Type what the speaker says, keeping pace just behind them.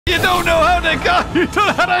You don't know how to go. You don't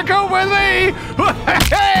know how to go with me.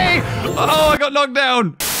 Hey! Oh, I got knocked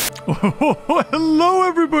down. Oh, hello,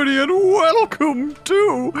 everybody, and welcome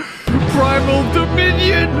to Primal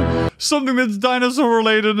Dominion. Something that's dinosaur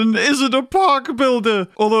related and isn't a park builder.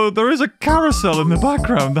 Although there is a carousel in the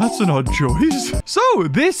background. That's an odd choice. So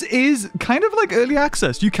this is kind of like early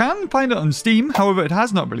access. You can find it on Steam. However, it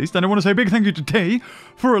has not released. And I want to say a big thank you to Tay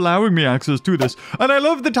for allowing me access to this. And I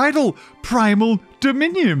love the title, Primal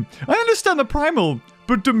Dominion. I understand the Primal,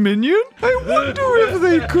 but Dominion? I wonder if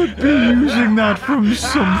they could be using that from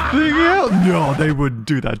something else. No, they wouldn't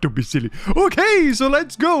do that. Don't be silly. Okay, so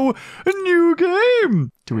let's go. A new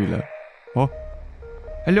game. Do we look? Oh.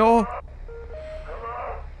 Hello?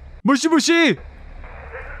 Mushy mushy.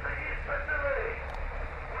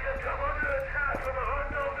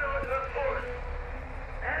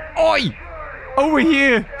 Oi! Over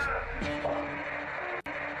here.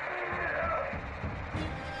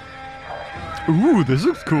 Ooh, this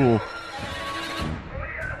looks cool.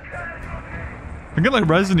 I get like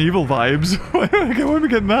Resident Evil vibes. Why am I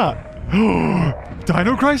getting that?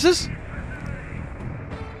 Dino Crisis?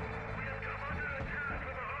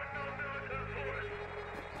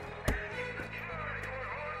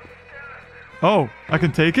 Oh, I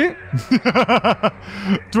can take it?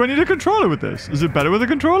 Do I need a controller with this? Is it better with a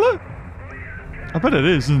controller? I bet it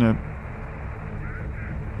is, isn't it?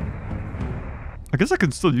 I guess I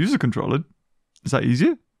can still use a controller. Is that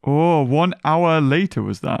easier? Oh, 1 hour later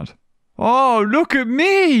was that. Oh, look at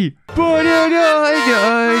me! Damn.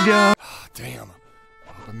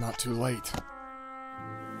 Hope I'm not too late.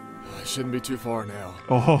 I shouldn't be too far now.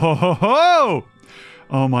 Oh, ho, ho, ho, ho.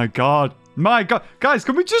 Oh my god. My god. Guys,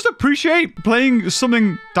 can we just appreciate playing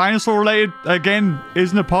something dinosaur related again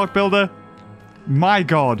isn't a park builder? My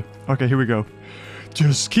god. Okay, here we go.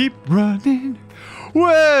 Just keep running.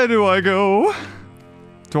 Where do I go?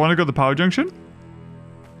 Do I want to go to the power junction?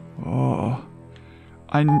 Oh.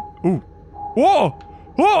 Ooh. Whoa!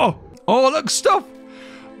 Whoa! Oh, look, stuff!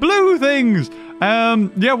 Blue things!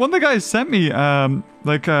 Yeah, one of the guys sent me,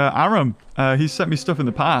 Aram. He sent me stuff in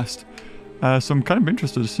the past. So I'm kind of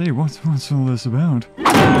interested to see what's all this about.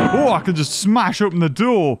 Oh, I can just smash open the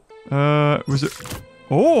door. Was it...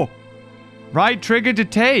 Oh! Right trigger to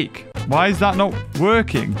take. Why is that not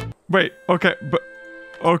working? Wait, okay, but...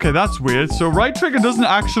 Okay, that's weird. So right trigger doesn't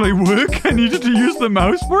actually work. I needed to use the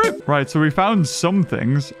mouse for it. Right, so we found some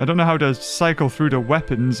things. I don't know how to cycle through to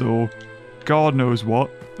weapons or God knows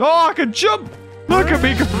what. Oh, I can jump! Look at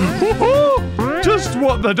me go. Just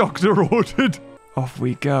what the doctor ordered. Off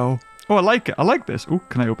we go. Oh, I like it. I like this. Oh,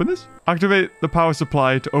 can I open this? Activate the power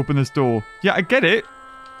supply to open this door. Yeah, I get it.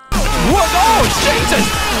 What? Oh, Jesus!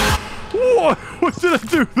 What? What did I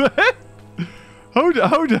do there? How did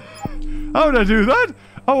I do that?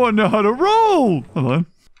 I want to know how to roll. Hold on.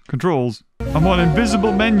 Controls. I'm on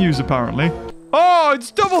invisible menus, apparently. Oh,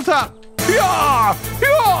 it's double tap. Yeah!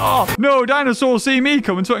 Yeah! No, dinosaurs see me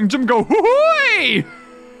coming, so I can jump and go, hoo-hoo-ay!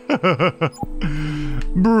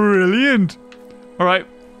 Brilliant. All right,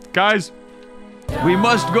 guys. We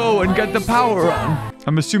must go and get the power on.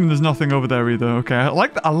 I'm assuming there's nothing over there either. Okay, I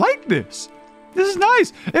like this. This is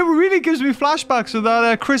nice. It really gives me flashbacks of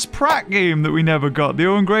that Chris Pratt game that we never got. The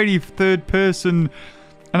Owen Grady third person.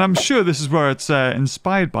 And I'm sure this is where it's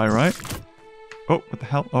inspired by, right? Oh, what the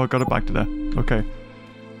hell? Oh, I got it back to there. Okay.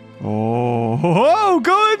 Oh,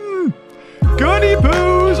 good! Goody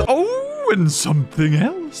poos! Oh, and something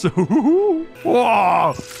else.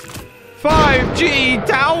 Whoa! 5G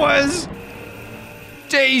towers!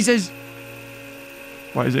 Jesus!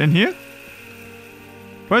 What, is it in here?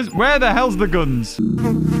 Where the hell's the guns?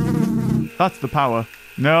 That's the power.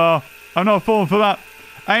 No, I'm not falling for that.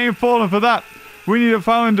 I ain't falling for that. We need to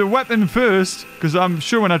find a weapon first, because I'm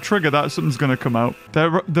sure when I trigger that, something's going to come out.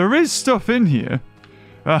 There is stuff in here.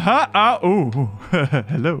 Oh,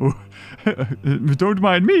 hello. Don't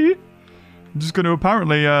mind me. I'm just going to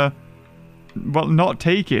apparently, well, not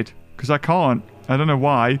take it, because I can't. I don't know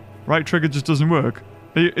why. Right trigger just doesn't work.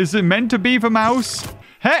 Is it meant to be for mouse?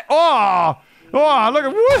 Hey, oh! Oh, look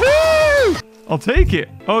at, woohoo! I'll take it.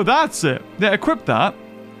 Oh, that's it. Yeah, equip that.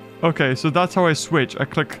 Okay, so that's how I switch. I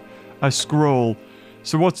click, I scroll.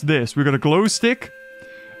 So what's this? We got a glow stick,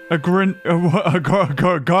 a garand.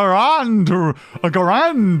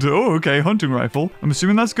 Oh, okay, hunting rifle. I'm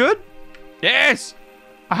assuming that's good. Yes,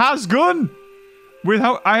 a has gun.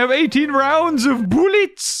 I have 18 rounds of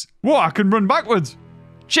bullets. Whoa, I can run backwards.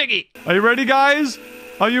 Check it. Are you ready, guys?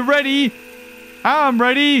 Are you ready? I'm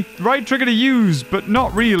ready. Right trigger to use, but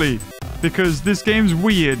not really. Because this game's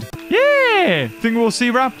weird. Yeah! Think we'll see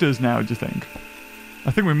raptors now, do you think? I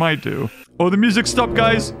think we might do. Oh, the music stopped,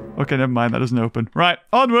 guys. Okay, never mind. That doesn't open. Right,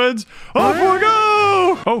 onwards. Off we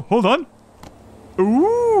go. Oh, hold on.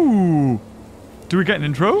 Ooh. Do we get an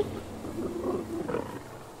intro?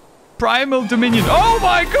 Primal Dominion. Oh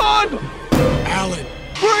my god! Alan!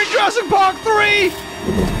 We're in Jurassic Park 3!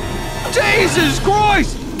 Jesus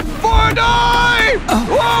Christ! Fire dive!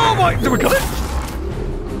 Oh my... Did we kill it?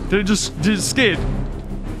 Did it skid?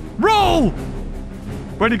 Roll!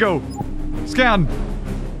 Where'd he go? Scan.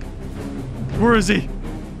 Where is he?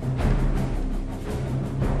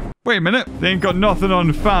 Wait a minute. They ain't got nothing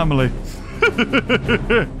on family.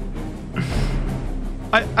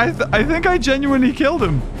 I think I genuinely killed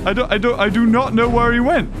him. I do not know where he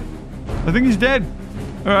went. I think he's dead.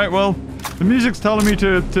 All right, well, the music's telling me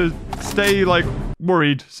to stay like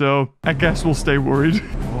worried, so I guess we'll stay worried.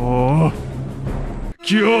 Oh.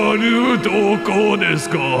 Keanu doko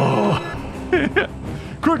desu ka?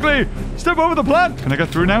 Quickly, step over the plant. Can I get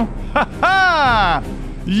through now? Ha ha!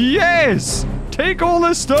 Yes! Take all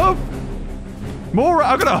this stuff. More.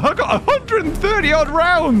 I got 130 odd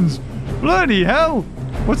rounds. Bloody hell!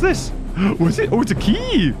 What's this? What's it? Oh, it's a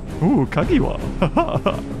key. Oh, kagiwa.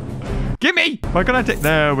 Gimme! Why can't I take?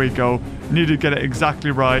 There we go. Need to get it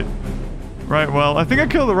exactly right. Right. Well, I think I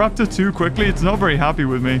killed the raptor too quickly. It's not very happy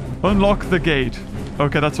with me. Unlock the gate.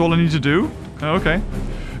 Okay, that's all I need to do. Okay.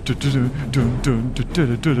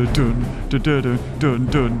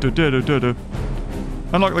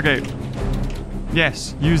 Unlock the gate.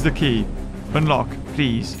 Yes. Use the key. Unlock,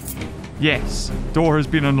 please. Yes. Door has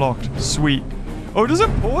been unlocked. Sweet. Oh, does it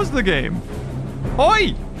pause the game?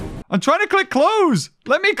 Oi! I'm trying to click close.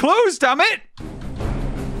 Let me close, damn it.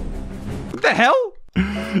 What the hell?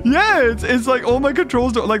 Yeah, it's like all my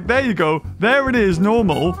controls don't... Like, there you go. There it is,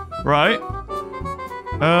 normal. Right?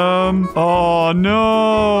 Oh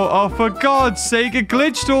no. Oh, for God's sake, it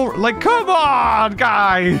glitched all... Like, come on,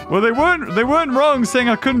 guy. Well, they weren't wrong saying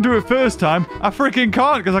I couldn't do it first time. I freaking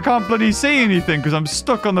can't because I can't bloody see anything because I'm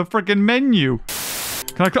stuck on the freaking menu.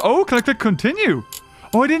 Can I click... Oh, can I click continue?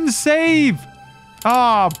 Oh, I didn't save.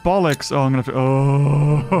 Ah, bollocks. Oh, I'm gonna have to...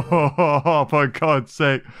 Oh, for God's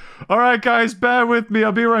sake. All right, guys, bear with me.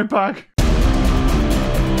 I'll be right back.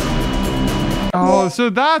 Oh, so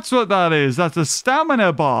that's what that is. That's a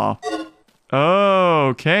stamina bar.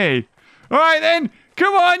 Okay. All right, then.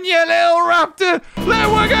 Come on, you little raptor. Let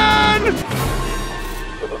we go.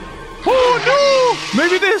 Oh, no.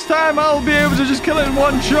 Maybe this time I'll be able to just kill it in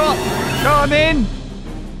one shot. Come in.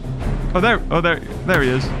 Oh, there. Oh, there he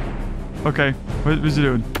is. Okay. What's he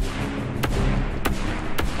doing?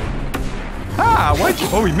 Ah, why'd you...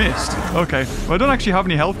 Oh, he missed. Okay. Well, I don't actually have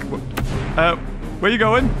any health. Where you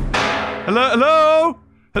going? Hello? Hello?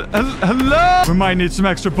 Hello? We might need some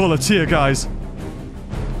extra bullets here, guys.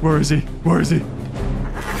 Where is he? Where is he?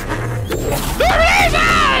 There he is!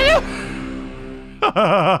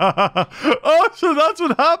 Oh, so that's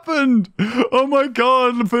what happened. Oh my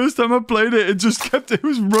God. The first time I played it, it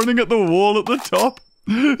was running at the wall at the top.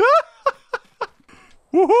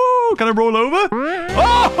 Woohoo! Can I roll over?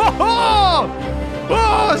 Oh!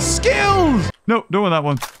 Oh, skills! No, don't want that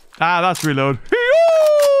one. Ah, that's reload.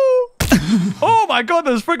 Oh my God,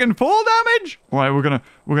 there's freaking fall damage! Alright, we're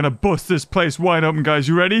gonna bust this place wide open, guys.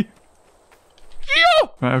 You ready?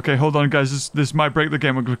 Right, okay, hold on, guys. This might break the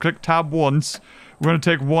game. We're gonna click tab once. We're gonna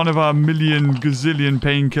take one of our million gazillion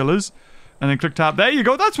painkillers. And then click tab. There you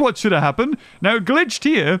go, that's what should have happened. Now, it glitched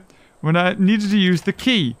here when I needed to use the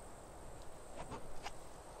key.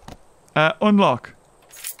 Unlock.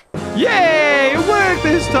 Yay! It worked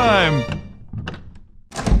this time!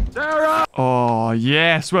 Sarah! Oh,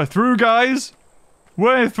 yes, we're through, guys.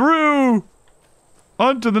 We're through!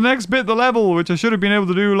 On to the next bit of the level, which I should have been able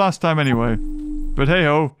to do last time anyway. But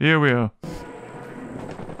hey-ho, here we are.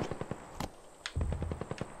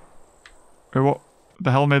 Wait, what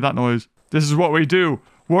the hell made that noise? This is what we do.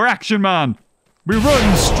 We're Action Man. We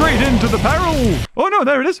run straight into the peril. Oh, no,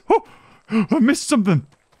 there it is. Oh, I missed something.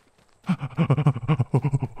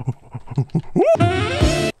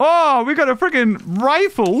 Oh, we got a freaking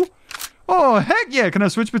rifle. Oh, heck yeah. Can I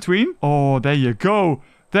switch between? Oh, there you go.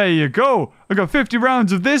 There you go. I got 50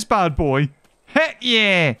 rounds of this bad boy. Heck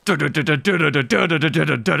yeah. The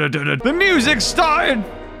music started.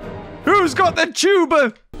 Who's got the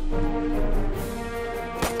tuba?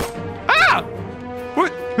 Ah!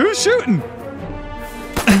 What? Who's shooting?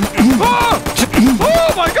 Oh!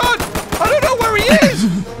 Oh my God! I don't know where he is!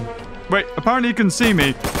 Wait, apparently he can see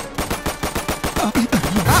me. Oh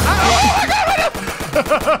my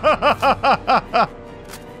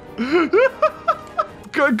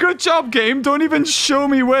God! Good job! job, game. Don't even show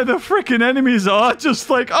me where the freaking enemies are. Just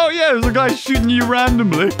like, oh yeah, there's a guy shooting you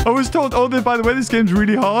randomly. I was told, oh, by the way, this game's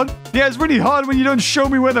really hard. Yeah, it's really hard when you don't show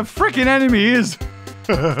me where the freaking enemy is.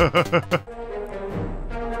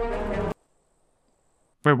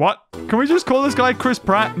 Wait, what? Can we just call this guy Chris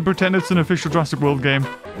Pratt and pretend it's an official Jurassic World game?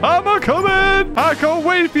 I'm a-coming! I can't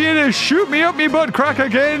wait for you to shoot me up me butt crack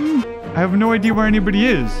again! I have no idea where anybody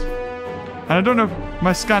is. And I don't know if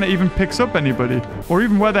my scanner even picks up anybody. Or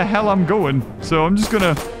even where the hell I'm going. So I'm just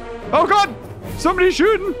gonna... Oh god! Somebody's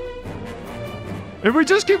shooting! If we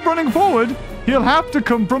just keep running forward, he'll have to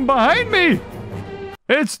come from behind me!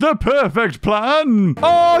 It's the perfect plan!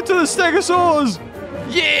 Oh, to the Stegosaurs!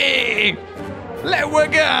 Yeah! Let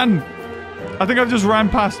work on! I think I've just ran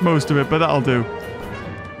past most of it, but that'll do.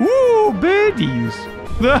 Woo, birdies!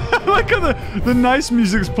 Look at the nice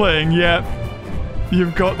music's playing, yeah.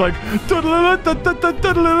 You've got like...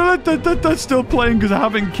 still playing because I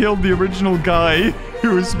haven't killed the original guy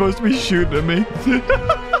who was supposed to be shooting at me.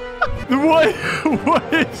 What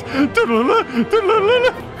is...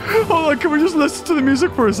 Hold on, can we just listen to the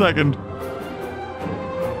music for a second?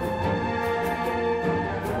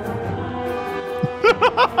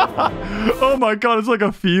 Oh my god, it's like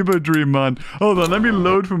a fever dream, man. Hold on, let me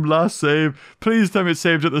load from last save. Please tell me it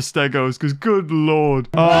saved at the Stegos, because good lord.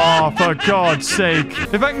 Oh, for God's sake.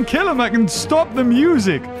 If I can kill him, I can stop the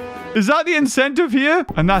music. Is that the incentive here?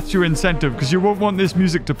 And that's your incentive, because you won't want this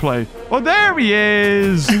music to play. Oh, there he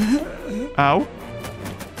is. Ow.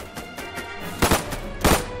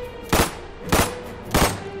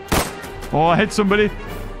 Oh, I hit somebody.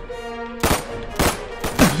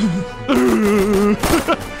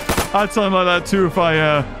 I'd sound like that too if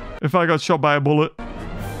I got shot by a bullet.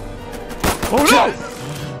 Oh no!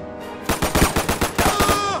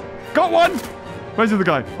 Got one! Where's the other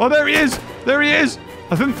guy? Oh, there he is! There he is!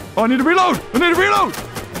 I think... Oh, I need to reload! I need to reload!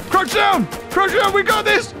 Crouch down! Crouch down! We got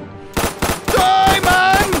this! Die,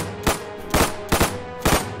 man!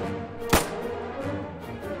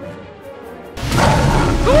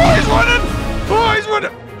 Oh, he's running! Oh, he's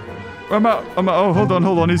running! I'm out. Oh, hold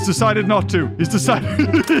on. He's decided not to. He's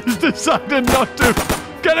decided not to.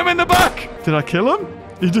 Get him in the back. Did I kill him?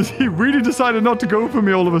 He really decided not to go for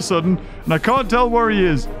me all of a sudden. And I can't tell where he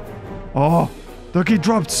is. Oh, look, he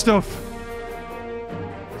dropped stuff.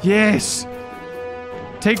 Yes.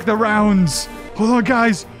 Take the rounds. Hold on,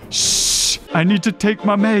 guys. Shh. I need to take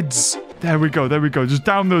my meds. There we go. Just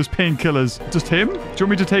down those painkillers. Just him? Do you want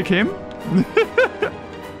me to take him?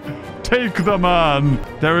 Take the man.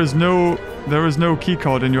 There is no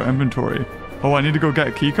keycard in your inventory. Oh, I need to go get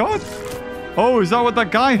a keycard? Oh, is that what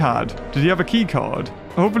that guy had? Did he have a keycard?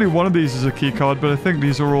 Hopefully one of these is a keycard, but I think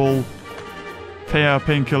these are all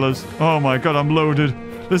painkillers. Oh my god, I'm loaded.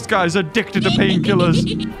 This guy's addicted to painkillers.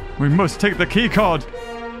 We must take the keycard.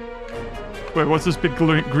 Wait, what's this big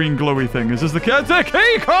green glowy thing? Is this the keycard? The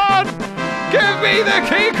keycard! Give me the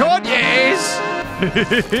keycard, yes!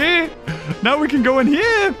 Now we can go in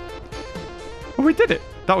here. Oh, we did it.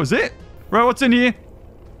 That was it. Right, what's in here?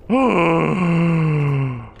 A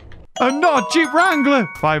not Jeep Wrangler.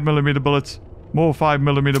 5mm bullets. More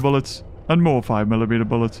 5mm bullets. And more 5mm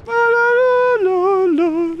bullets. Oh,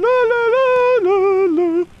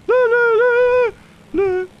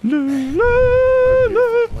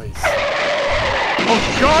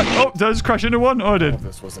 God. Oh, did I just crash into one? Oh, I did. Oh,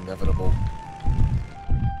 this was inevitable.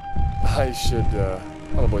 I should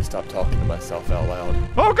probably stop talking to myself out loud.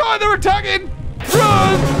 Oh, God, they're attacking.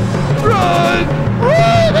 Run! Run!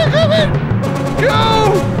 Run! They're coming! Go!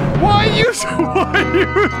 Why are you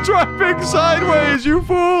driving sideways, you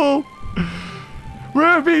fool?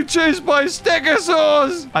 We're being chased by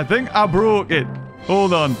Stegosaurs! I think I broke it.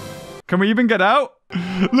 Hold on. Can we even get out?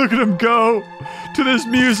 Look at him go. To this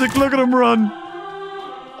music, look at him run.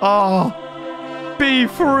 Oh. Be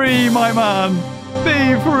free, my man.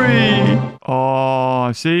 Be free.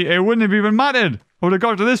 Oh, see? It wouldn't have even mattered. I would have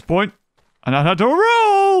got to this point. And I had to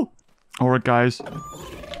roll! Alright, guys.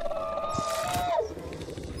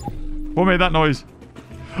 What made that noise?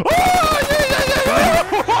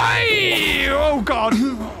 Oh, God!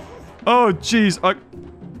 Oh, jeez. I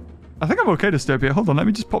think I'm okay to stay up here. Hold on, let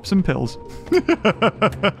me just pop some pills.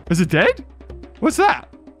 Is it dead? What's that?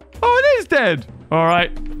 Oh, it is dead!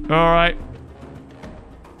 Alright, alright.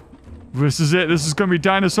 This is it. This is gonna be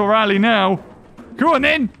Dinosaur Alley now. Go on,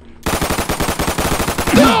 then!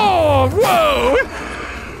 Oh, whoa!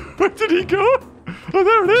 Where did he go? Oh,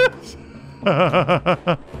 there it is.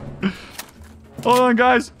 Hold on,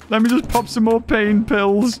 guys. Let me just pop some more pain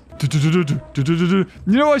pills. You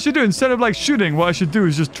know what I should do? Instead of, like, shooting, what I should do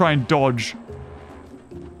is just try and dodge.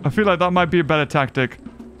 I feel like that might be a better tactic.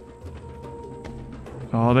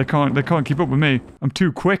 Oh, they can't keep up with me. I'm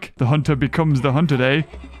too quick. The hunter becomes the hunted, eh?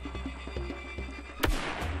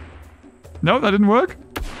 No, that didn't work.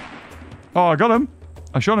 Oh, I got him.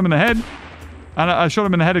 I shot him in the head. And I shot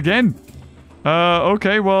him in the head again.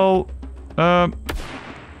 Okay, well...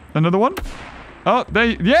 another one? Oh, there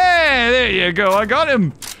you go. I got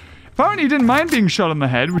him. Apparently he didn't mind being shot in the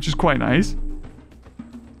head, which is quite nice.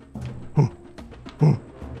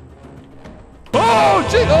 Oh,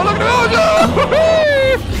 jeez. Oh, look at him.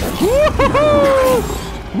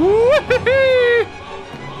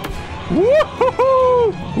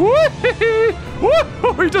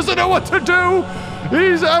 Oh, he doesn't know what to do.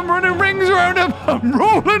 I'm running rings around him. I'm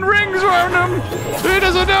rolling rings around him. He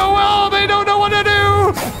doesn't know. Oh, they don't know what to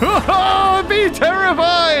do. Oh, be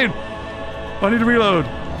terrified. I need to reload.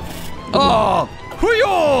 Oh,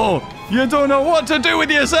 hoo-yo! You don't know what to do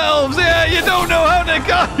with yourselves. Yeah, you don't know how to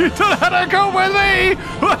go. You don't know how to go with me.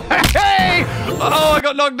 Hey! Oh, I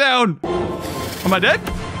got knocked down. Am I dead?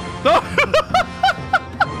 No.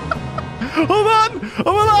 Hold on. I'm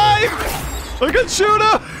alive. I can shoot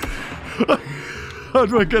him. How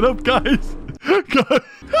do I get up, guys? Help! Help!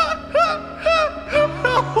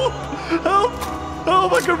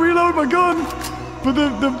 Help! I can reload my gun, but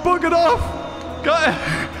they've buggered off. Guys,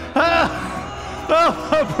 help!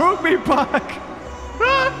 Broke me back.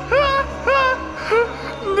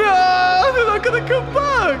 No, they're not gonna come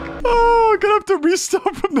back. Oh, I'm gonna have to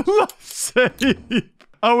restart from the last save.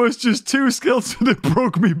 I was just too skilled, so they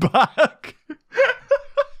broke me back.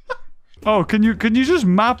 Oh, can you just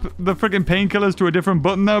map the friggin' painkillers to a different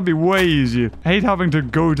button? That would be way easier. I hate having to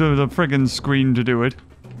go to the friggin' screen to do it.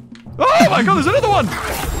 Oh my god, there's another one!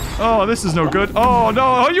 Oh, this is no good. Oh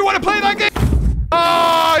no, oh, you want to play that game?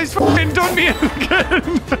 Oh, he's fucking done me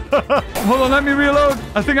again. Hold on, let me reload.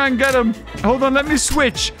 I think I can get him. Hold on, let me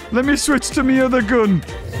switch. Let me switch to my other gun.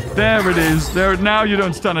 There it is. There, now you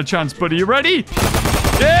don't stand a chance, buddy. You ready?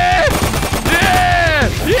 Yeah! Yeah!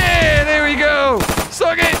 Yeah! There we go!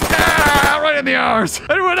 Suck it! Ah, right in the arse.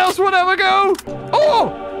 Anyone else want to have a go?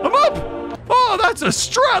 Oh! I'm up! Oh, that's a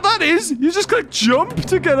strat, that is! You just gotta jump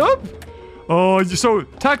to get up? Oh, so,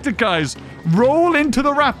 tactic, guys. Roll into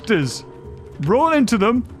the raptors. Roll into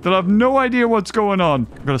them. They'll have no idea what's going on.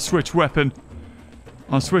 I've got to switch weapon.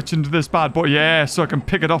 I'll switch into this bad boy. Yeah, so I can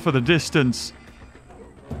pick it off at a distance.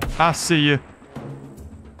 I see you.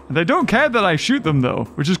 They don't care that I shoot them, though,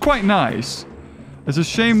 which is quite nice. It's a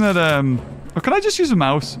shame that, Oh, can I just use a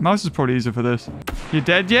mouse? Mouse is probably easier for this. You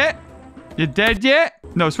dead yet? You dead yet?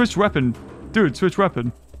 No, switch weapon. Dude, switch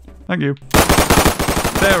weapon. Thank you.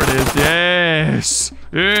 There it is. Yes.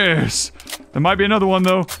 Yes. There might be another one,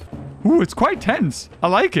 though. Ooh, it's quite tense. I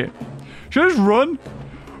like it. Should I just run?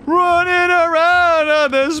 Running around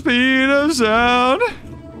at the speed of sound.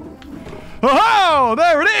 Oh,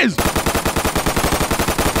 there it is.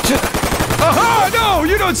 Oh, no,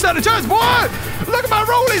 you don't stand a chance, boy. Look at my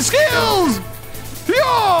rolling skills.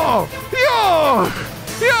 Yo, yo,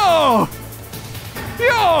 yo,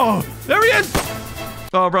 yo. There he is.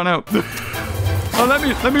 Oh, I've run out. Oh, let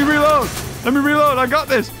me reload. Let me reload. I got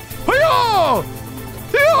this. Yo,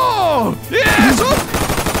 yo, yes.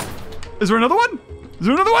 Oh. Is there another one? Is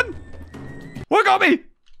there another one? What got me?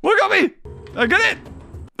 What got me? I get it.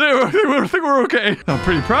 I think we're okay. I'm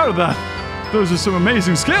pretty proud of that. Those are some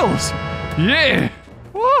amazing skills. Yeah.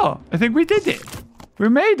 Whoa, I think we did it. We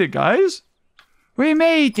made it, guys. We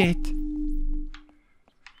made it.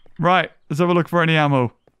 Right, let's have a look for any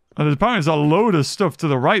ammo. And apparently there's a load of stuff to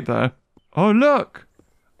the right there. Oh, look.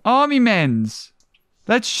 Army men's.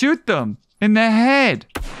 Let's shoot them in the head.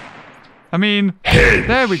 I mean,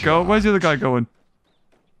 there we go. Where's the other guy going?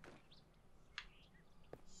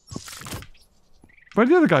 Where'd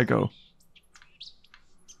the other guy go?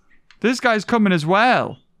 This guy's coming as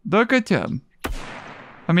well. Look at him.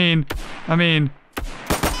 I mean,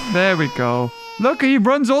 there we go. Look, he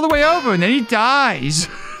runs all the way over and then he dies.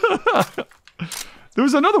 There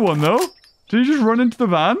was another one, though. Did you just run into the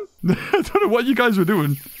van? I don't know what you guys were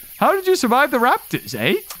doing. How did you survive the raptors,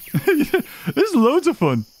 eh? This is loads of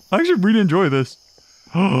fun. I actually really enjoy this.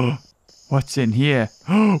 What's in here?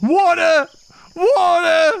 Water!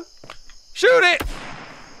 Water! Shoot it!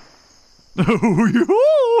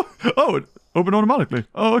 Oh, it opened automatically.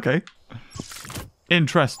 Oh, okay.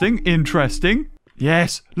 Interesting, interesting.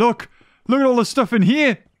 Yes, look. Look at all the stuff in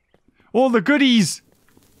here. All the goodies.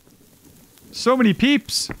 So many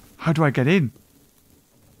peeps. How do I get in?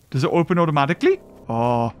 Does it open automatically?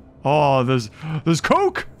 Oh, there's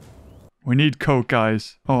Coke. We need Coke,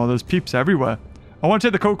 guys. Oh, there's peeps everywhere. I want to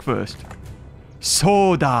take the Coke first.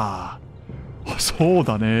 Soda. Oh,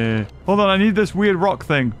 soda, ne. Hold on, I need this weird rock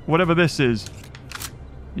thing. Whatever this is.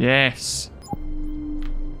 Yes.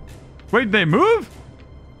 Wait, they move?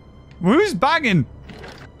 Who's banging?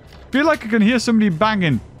 Feel like I can hear somebody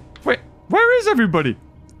banging. Wait, where is everybody?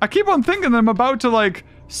 I keep on thinking that I'm about to, like,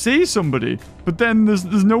 see somebody. But then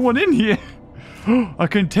there's no one in here. I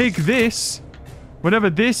can take this. Whatever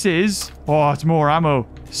this is. Oh, it's more ammo.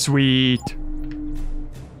 Sweet.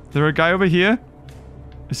 Is there a guy over here?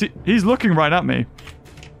 He's looking right at me.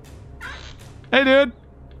 Hey, dude.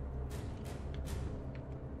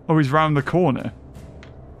 Oh, he's round the corner.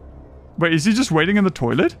 Wait, is he just waiting in the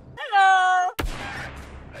toilet? Hello.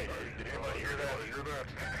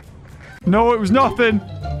 No, it was nothing.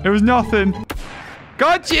 It was nothing.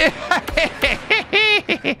 Gotcha!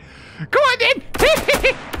 Go on then!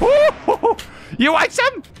 You want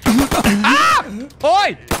some? Ah!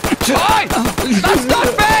 Oi! Oi! That's not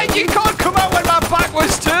fair! You can't come out when my back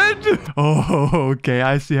was turned! Oh, okay.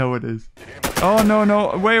 I see how it is. Oh, no,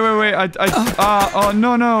 no. Wait. Oh,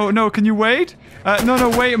 no. Can you wait? No,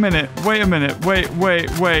 wait a minute. Wait.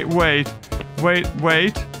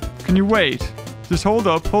 Can you wait? Just hold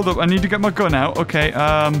up. I need to get my gun out. Okay,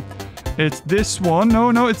 it's this one.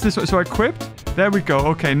 No, it's this one. So I equipped. There we go.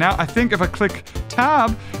 Okay, now I think if I click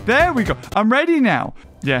tab, there we go. I'm ready now.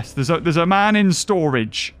 Yes, there's a man in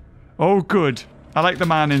storage. Oh, good. I like the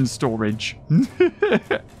man in storage.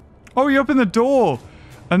 Oh, he opened the door.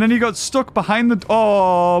 And then he got stuck behind the...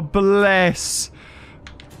 Oh, bless.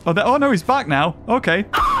 Oh, no, he's back now. Okay,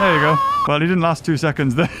 there you go. Well, he didn't last 2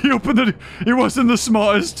 seconds there. He opened it. He wasn't the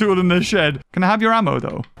smartest tool in the shed. Can I have your ammo,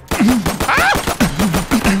 though? Ah!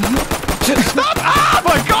 Stop! Ah,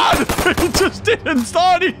 my God! He just didn't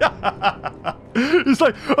start. He's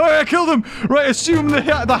like, oh, I killed him. Right, assume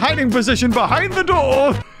the hiding position behind the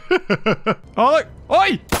door. Oh, look.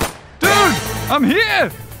 Oi! Dude, I'm here.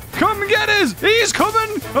 Come get us. He's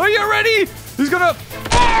coming. Are you ready? He's gonna...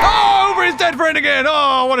 Oh, over his dead friend again.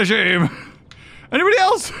 Oh, what a shame. Anybody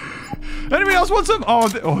else? Anybody else want some? Oh,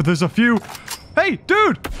 there's a few. Hey,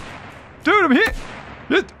 dude. Dude, I'm here.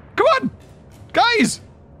 Come on. Guys.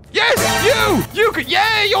 Yes, you.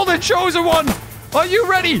 Yeah, you're the chosen one. Are you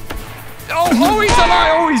ready? Oh, he's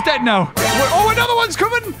alive. Oh, he's dead now. Oh, another one's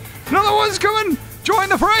coming. Another one's coming. Join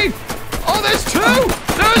the fray. Oh, there's two.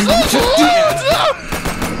 There's loads.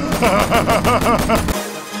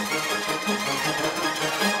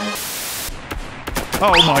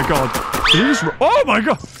 Oh my God. Oh my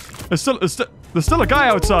God. There's still a guy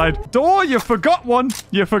outside. Door, you forgot one.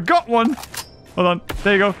 Hold on.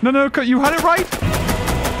 There you go. No, you had it right.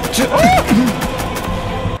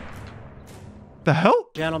 Oh! The hell?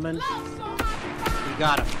 Gentlemen, you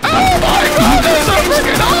got him. Oh my God, there's a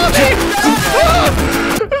freaking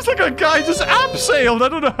army! It's like a guy just abseiled. I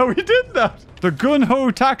don't know how he did that. The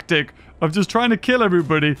gun-ho tactic of just trying to kill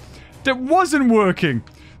everybody, that wasn't working.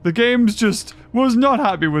 The game's just was not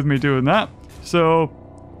happy with me doing that. So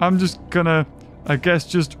I'm just gonna, I guess,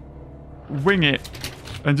 just wing it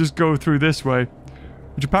and just go through this way,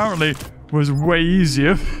 which apparently was way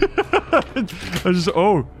easier.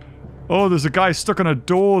 Oh, there's a guy stuck on a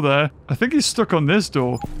door there. I think he's stuck on this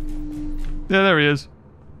door. Yeah, there he is.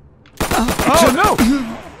 Oh no!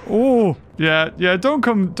 Oh, yeah, don't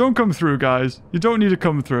come through, guys. You don't need to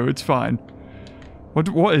come through. It's fine.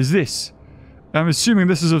 What is this? I'm assuming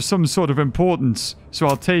this is of some sort of importance, so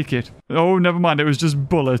I'll take it. Oh, never mind. It was just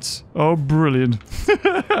bullets. Oh, brilliant.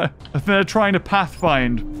 I think they're trying to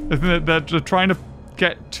pathfind. I think they're trying to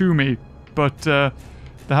get to me, but they're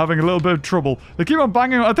having a little bit of trouble. They keep on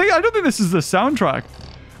banging. I don't think this is the soundtrack.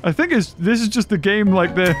 I think this is just the game,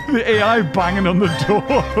 like the AI banging on the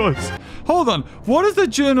doors. Hold on. What does the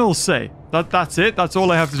journal say? That's it? That's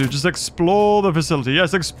all I have to do. Just explore the facility.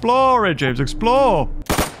 Yes, explore it, James. Explore.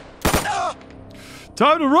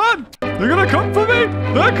 Time to run! They're gonna come for me!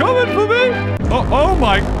 They're coming for me! Oh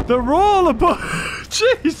my... They're all above...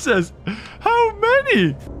 Jesus! How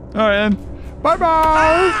many? Alright then.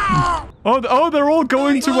 Bye-bye! Oh, they're all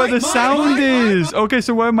going to where the sound is! Okay,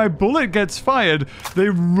 so where my bullet gets fired, they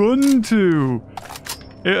run to.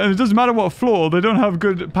 And it doesn't matter what floor, they don't have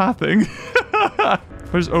good pathing. I'll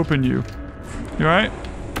just open you. You alright?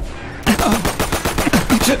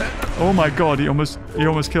 Oh my God, he almost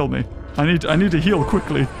killed me. I need to heal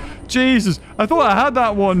quickly. Jesus, I thought I had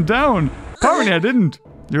that one down. Apparently I didn't.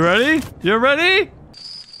 You ready? You ready?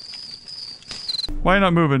 Why are you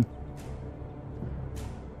not moving?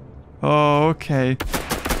 Oh, okay.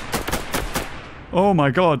 Oh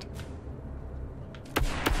my God.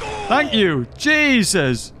 Thank you.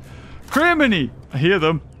 Jesus. Criminy. I hear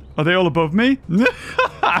them. Are they all above me?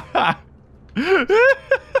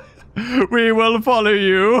 We will follow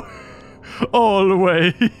you.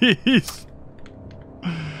 Always.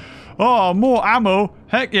 Oh, more ammo.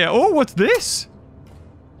 Heck yeah. Oh, what's this?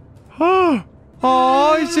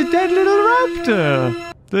 Oh, it's a dead little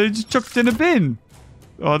raptor. They just chucked in a bin.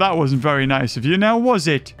 Oh, that wasn't very nice of you now, was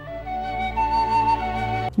it?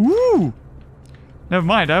 Woo! Never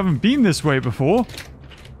mind, I haven't been this way before.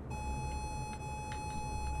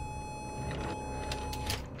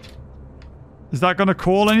 Is that gonna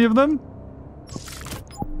call any of them?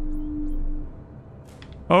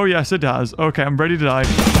 Oh, yes, it has. Okay, I'm ready to die.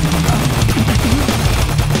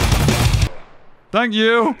 Thank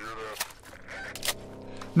you.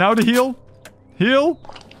 Now to heal. Heal.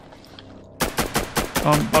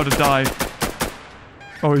 I'm about to die.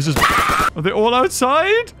 Oh, he's just... Are they all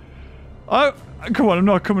outside? Come on, I'm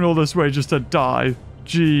not coming all this way just to die.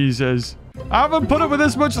 Jesus. I haven't put up with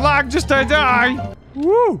this much lag just to die.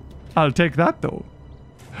 Woo. I'll take that, though.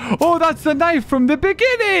 Oh, that's the knife from the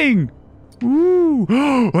beginning. Ooh.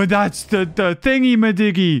 Oh, that's the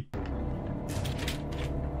thingy-madiggy.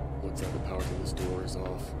 Looks like the power to this door is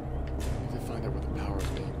off. Need to find out where the power is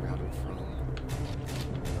being routed from.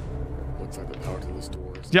 Looks like the power to this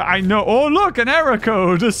door is... Yeah, I know. Oh, look, an error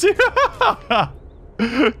code. This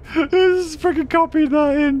freaking copied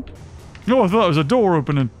that in. Oh, I thought it was a door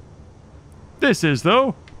opening. This is,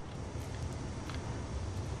 though.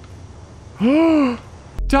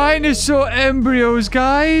 Dinosaur embryos,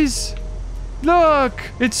 guys. Look,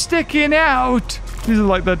 it's sticking out. These are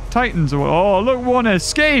like the titans. Oh, look, one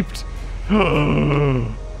escaped. Oh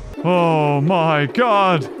my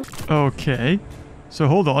god. Okay. So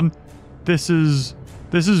hold on. This is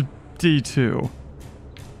D2.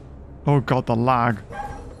 Oh god, the lag.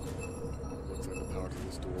 Looks like the power to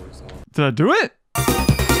this door is off. Did I do it?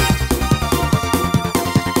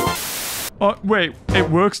 Oh, wait. It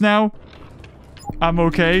works now? I'm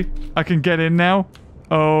okay. I can get in now?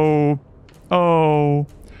 Oh. Oh.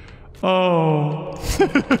 Oh.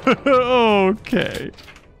 Okay.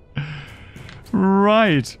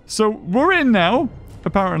 Right. So, we're in now,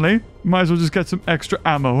 apparently. Might as well just get some extra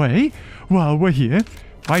ammo, eh? While we're here.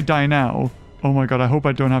 If I die now... Oh my god, I hope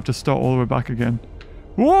I don't have to start all the way back again.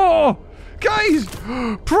 Whoa! Guys!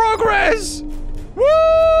 Progress!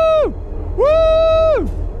 Woo! Woo!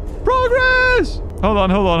 Progress! Hold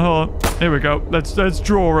on, hold on, hold on. Here we go. Let's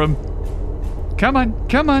draw him. Come on,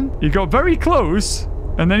 come on. He got very close,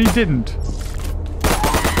 and then he didn't.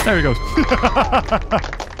 There we go.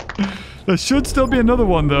 There should still be another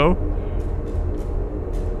one, though.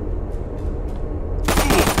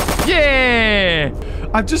 Yeah!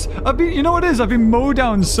 I've been, you know what it is? I've been mowed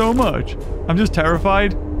down so much. I'm just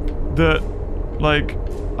terrified that, like,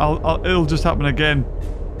 it'll just happen again.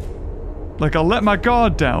 Like, I'll let my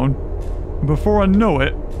guard down. Before I know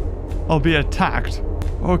it, I'll be attacked.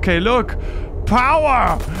 Okay, look.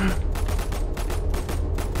 Power!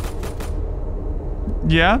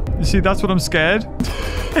 Yeah? You see, that's what I'm scared.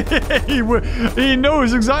 He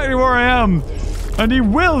knows exactly where I am. And he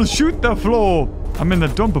will shoot the floor. I'm in the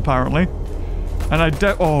dump, apparently. And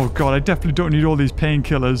oh, God, I definitely don't need all these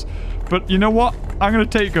painkillers. But you know what? I'm going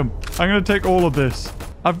to take them. I'm going to take all of this.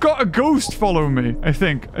 I've got a ghost following me, I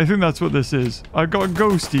think. I think that's what this is. I've got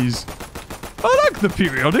ghosties. I like the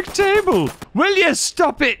periodic table. Will you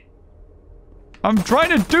stop it? I'm trying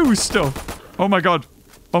to do stuff. Oh my god.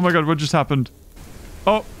 Oh my god, what just happened?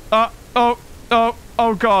 Oh, oh,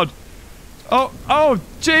 god. Oh,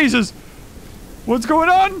 Jesus. What's going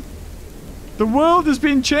on? The world has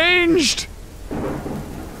been changed.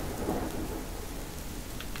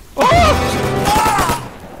 Oh!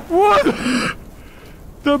 What?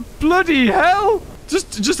 The bloody hell?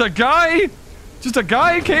 Just a guy? Just a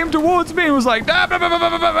guy came towards me and was like, "Ah, blah, blah, blah,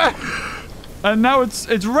 blah, blah, blah." And now it's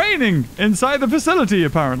raining inside the facility,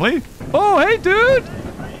 apparently. Oh, hey, dude!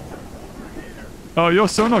 Oh, you're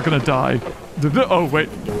so not gonna die. Oh, wait.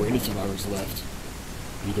 There were any survivors left.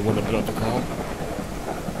 You the one that put out the call?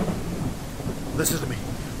 Listen to me.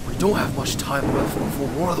 We don't have much time left before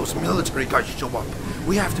more of those military guys show up.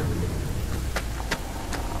 We have to...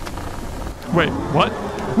 Wait, what?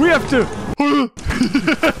 We have to...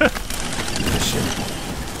 Shit.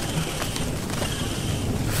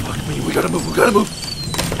 Fuck me, we gotta move, we gotta move!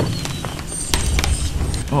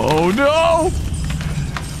 Oh no!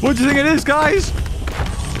 What do you think it is, guys?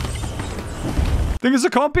 Think it's a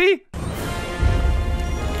compy?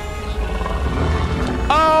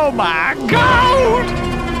 Oh my god!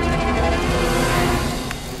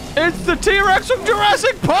 It's the T-Rex from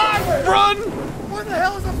Jurassic Park! Run! What the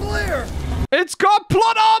hell is a flare? It's got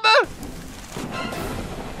plot armor!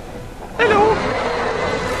 Hello!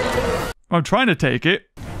 I'm trying to take it,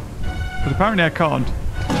 but apparently I can't.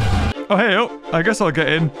 Oh, hey, oh, I guess I'll get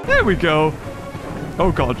in. There we go.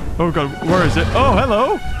 Oh, God. Oh, God. Where is it? Oh,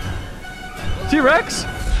 hello. T-Rex.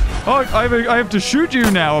 Oh, I have to shoot you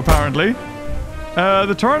now, apparently.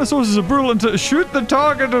 The Tyrannosaurus is a brutal and to shoot the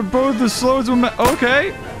target of both the slows and...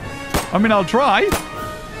 Okay. I mean, I'll try.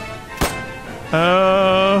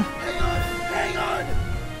 Hang on.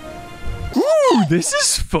 Ooh, this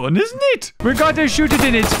is fun, isn't it? We got to shoot it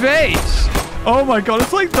in its face. Oh my god,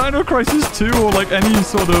 it's like Dino Crisis 2 or like any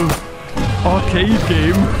sort of arcade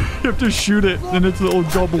game. You have to shoot it in its little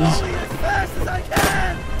gobbles. As fast as I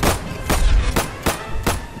can.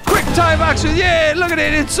 Quick time action. Yeah, look at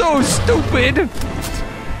it. It's so stupid.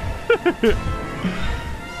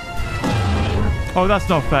 Oh, that's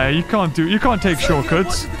not fair. You can't take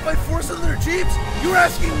shortcuts. You wanted to fight 4-cylinder Jeeps? You were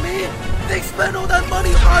asking me? They spent all that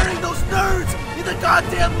money hiring those nerds in the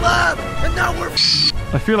goddamn lab, and now we're...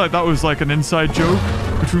 I feel like that was like an inside joke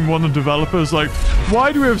between one of the developers. Like,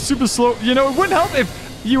 why do we have super slow... You know, it wouldn't help if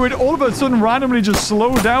you would all of a sudden randomly just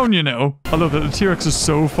slow down, you know? I love that the T-Rex is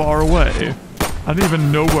so far away. I don't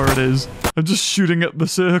even know where it is. I'm just shooting at the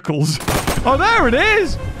circles. Oh, there it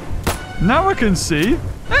is! Now I can see.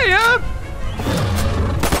 Hey,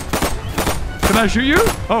 can I shoot you?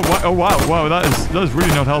 Oh, oh wow, wow, that is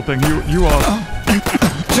really not helping. You are...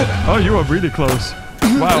 Oh, you are really close.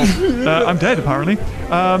 Wow, I'm dead apparently.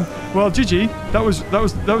 Well, GG. That was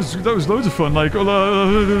loads of fun. Like, what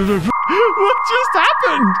just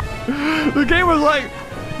happened? The game was like,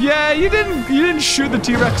 yeah, you didn't shoot the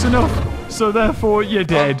T-Rex enough, so therefore you're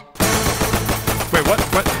dead. Wait, what?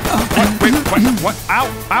 What? Wait, what? Ow!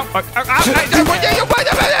 Ow! Ow! Ow!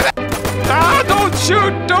 Ah! Don't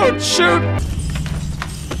shoot! Don't shoot!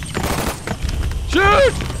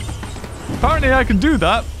 Shoot! Apparently I can do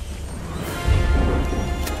that.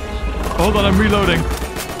 Hold on, I'm reloading.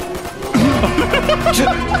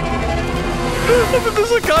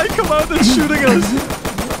 There's a guy come out that's shooting us.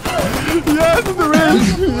 Yeah, there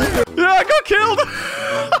is. Yeah, I got killed.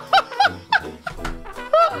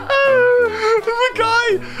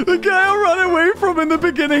 The guy I ran away from in the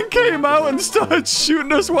beginning came out and started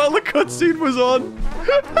shooting us while the cutscene was on.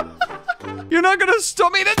 You're not gonna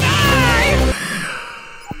stop me to die!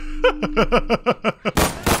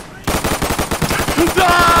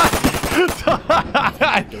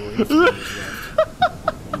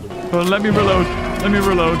 Well, let me reload. Let me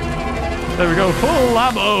reload. There we go. Full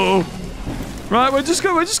ammo. Right, we're just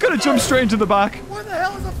gonna jump straight into the back. Where the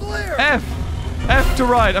hell is a flare? F. F to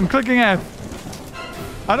right. I'm clicking F.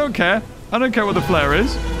 I don't care. I don't care what the flare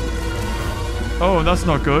is. Oh, that's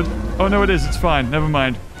not good. Oh, no, it is. It's fine. Never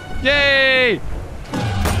mind. Yay!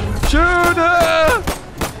 Shoot her!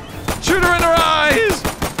 Shoot her in her eyes!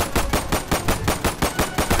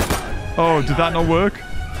 Oh, did that not work?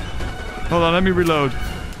 Hold on, let me reload.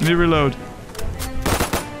 Let me reload.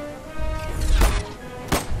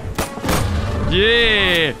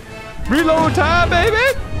 Yeah! Reload time,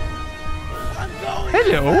 baby! I'm going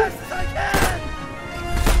Hello? as fast as I can.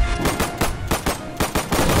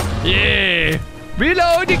 Yeah!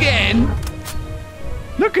 Reload again!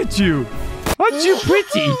 Look at you! Aren't you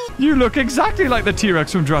pretty? You look exactly like the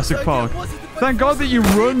T-Rex from Jurassic Park. Thank God that you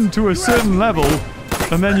run to a certain level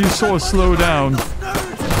and then you sort of slow down.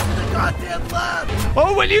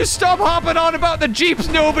 Oh, will you stop hopping on about the Jeeps?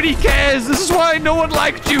 Nobody cares. This is why no one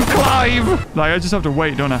liked you, Clive. Like, I just have to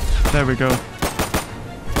wait, don't I? There we go.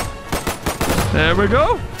 There we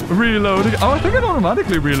go. Reloading. Oh, I think it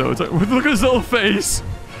automatically reloads. Like, look at his little face.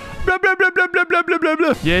 Blah, blah, blah, blah, blah, blah, blah, blah,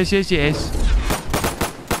 blah. Yes, yes, yes.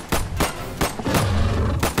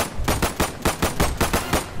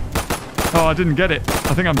 Oh, I didn't get it.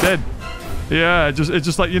 I think I'm dead. Yeah, it's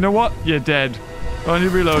just like, you know what? You're dead. Oh, I need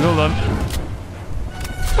to reload. Hold on.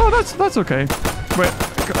 Oh, that's okay. Wait,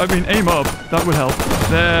 I mean, aim up. That would help.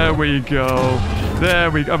 There we go. There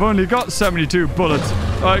we go. I've only got 72 bullets.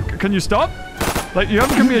 Can you stop? Like, you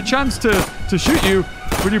haven't given me a chance to shoot you.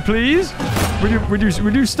 Would you please?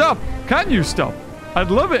 Would you stop? Can you stop?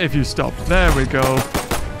 I'd love it if you stopped. There we go.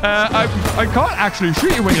 I can't actually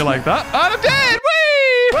shoot you when you're like that. And I'm dead!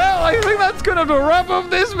 Whee! Well, I think that's gonna wrap up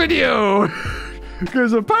this video.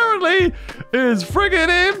 Because apparently, it's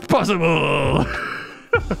friggin' impossible.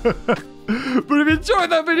 But if you enjoyed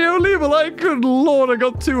that video, leave a like. Good lord, I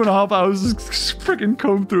got 2.5 hours to freaking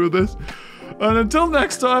comb through this. And until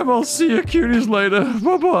next time, I'll see you cuties later.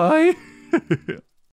 Bye-bye.